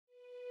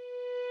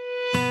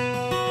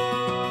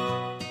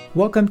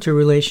Welcome to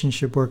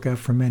Relationship Workout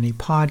for Many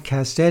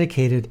podcast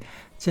dedicated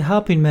to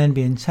helping men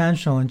be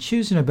intentional in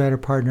choosing a better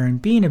partner and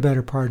being a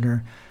better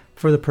partner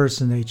for the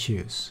person they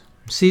choose.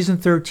 Season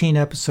 13,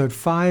 Episode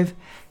 5,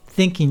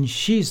 Thinking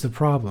She's the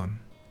Problem.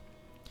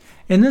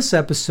 In this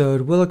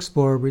episode, we'll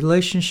explore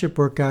Relationship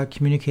Workout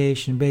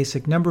Communication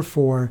Basic Number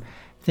 4,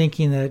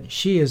 Thinking that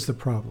She is the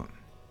Problem.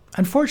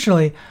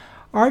 Unfortunately,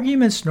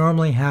 arguments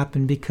normally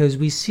happen because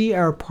we see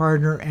our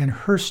partner and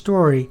her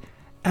story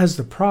as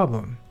the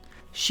problem.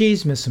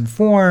 She's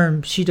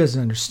misinformed, she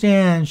doesn't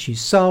understand, she's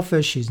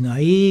selfish, she's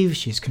naive,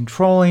 she's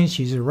controlling,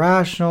 she's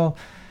irrational.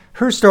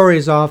 Her story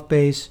is off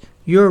base,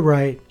 you're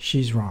right,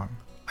 she's wrong.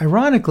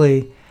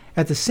 Ironically,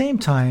 at the same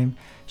time,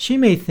 she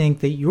may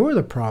think that you're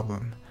the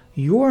problem.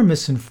 You're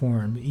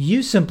misinformed,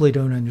 you simply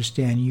don't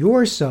understand,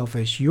 you're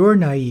selfish, you're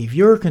naive,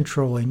 you're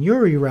controlling,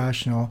 you're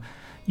irrational,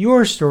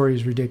 your story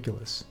is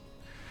ridiculous.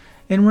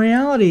 In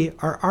reality,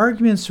 our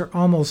arguments are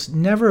almost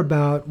never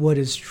about what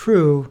is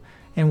true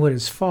and what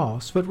is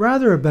false, but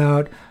rather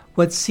about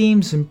what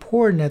seems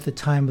important at the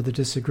time of the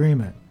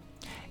disagreement.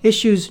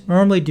 Issues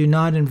normally do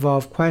not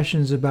involve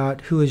questions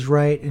about who is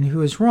right and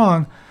who is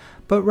wrong,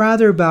 but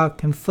rather about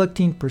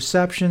conflicting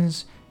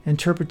perceptions,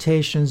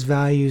 interpretations,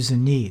 values,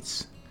 and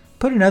needs.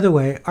 Put another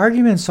way,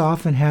 arguments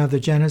often have the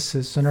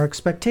genesis in our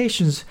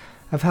expectations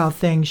of how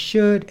things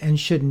should and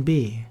shouldn't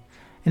be.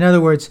 In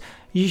other words,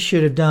 you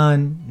should have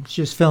done,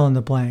 just fill in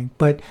the blank,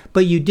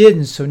 but you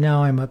didn't, so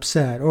now I'm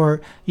upset.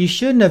 Or you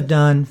shouldn't have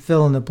done,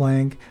 fill in the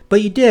blank,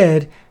 but you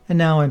did, and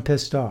now I'm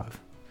pissed off.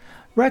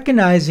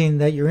 Recognizing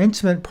that your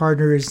intimate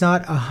partner is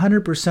not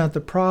 100%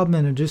 the problem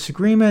in a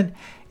disagreement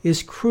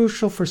is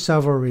crucial for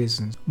several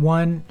reasons.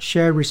 1,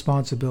 shared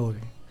responsibility.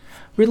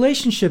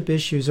 Relationship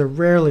issues are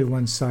rarely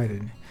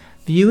one-sided.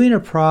 Viewing a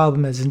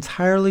problem as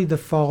entirely the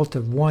fault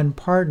of one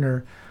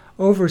partner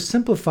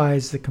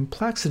oversimplifies the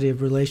complexity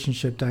of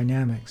relationship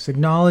dynamics.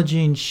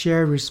 Acknowledging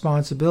shared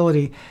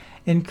responsibility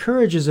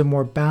encourages a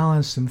more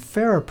balanced and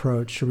fair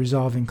approach to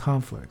resolving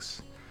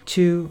conflicts.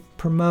 2,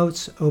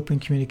 promotes open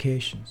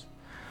communications.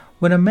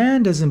 When a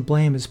man doesn't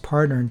blame his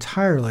partner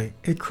entirely,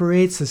 it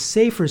creates a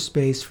safer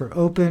space for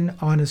open,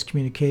 honest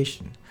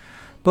communication.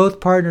 Both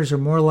partners are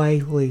more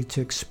likely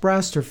to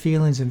express their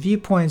feelings and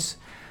viewpoints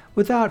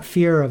without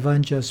fear of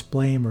unjust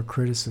blame or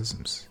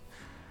criticisms.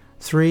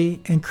 3,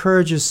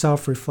 encourages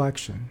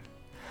self-reflection.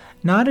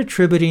 Not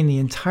attributing the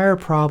entire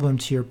problem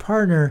to your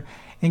partner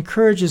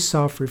encourages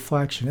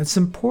self-reflection. It's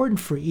important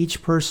for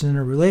each person in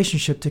a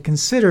relationship to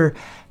consider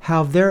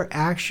how their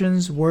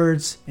actions,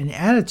 words, and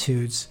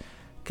attitudes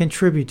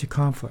contribute to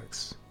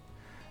conflicts.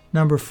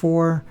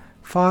 4,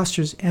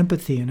 fosters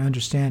empathy and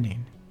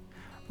understanding.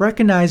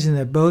 Recognizing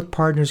that both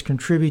partners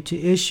contribute to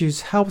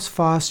issues helps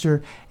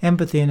foster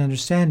empathy and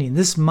understanding.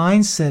 This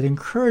mindset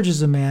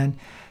encourages a man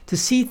to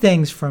see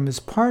things from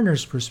his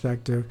partner's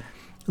perspective,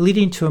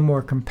 leading to a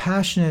more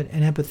compassionate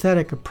and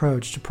empathetic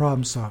approach to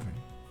problem solving.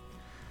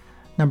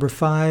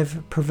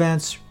 5,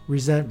 prevents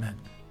resentment.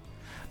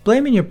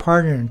 Blaming your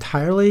partner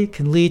entirely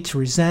can lead to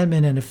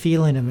resentment and a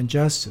feeling of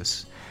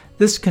injustice.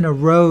 This can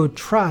erode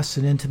trust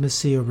and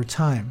intimacy over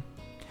time.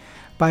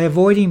 By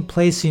avoiding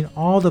placing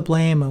all the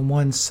blame on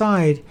one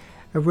side,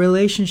 a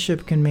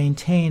relationship can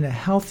maintain a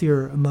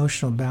healthier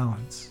emotional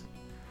balance.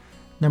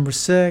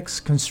 6,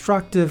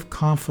 constructive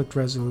conflict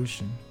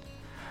resolution.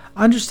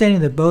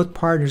 Understanding that both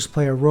partners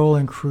play a role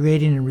in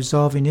creating and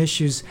resolving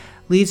issues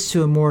leads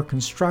to a more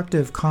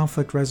constructive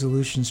conflict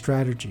resolution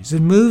strategies. It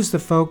moves the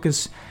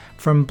focus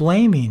from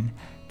blaming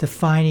to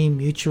finding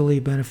mutually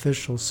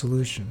beneficial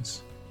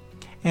solutions.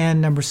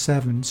 And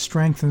 7,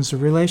 strengthens the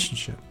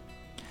relationship.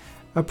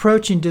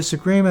 Approaching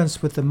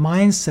disagreements with the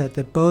mindset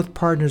that both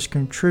partners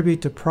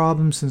contribute to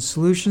problems and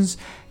solutions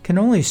can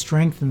only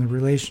strengthen the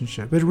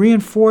relationship. It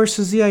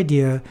reinforces the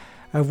idea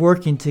of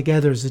working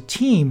together as a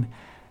team,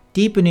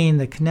 deepening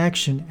the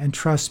connection and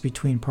trust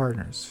between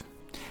partners.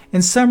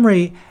 In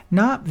summary,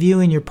 not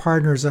viewing your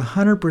partner as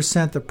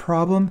 100% the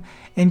problem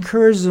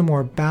encourages a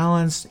more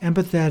balanced,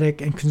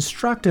 empathetic, and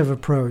constructive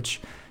approach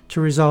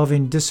to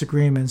resolving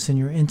disagreements in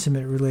your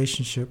intimate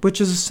relationship, which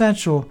is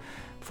essential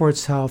for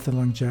its health and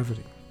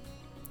longevity.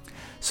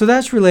 So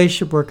that's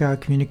Relationship Workout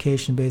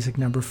Communication Basic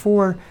Number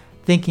 4,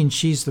 Thinking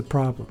She's the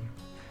Problem.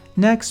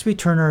 Next, we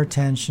turn our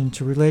attention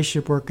to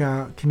Relationship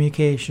Workout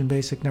Communication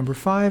Basic Number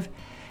 5,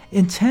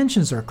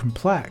 Intentions are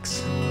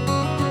complex.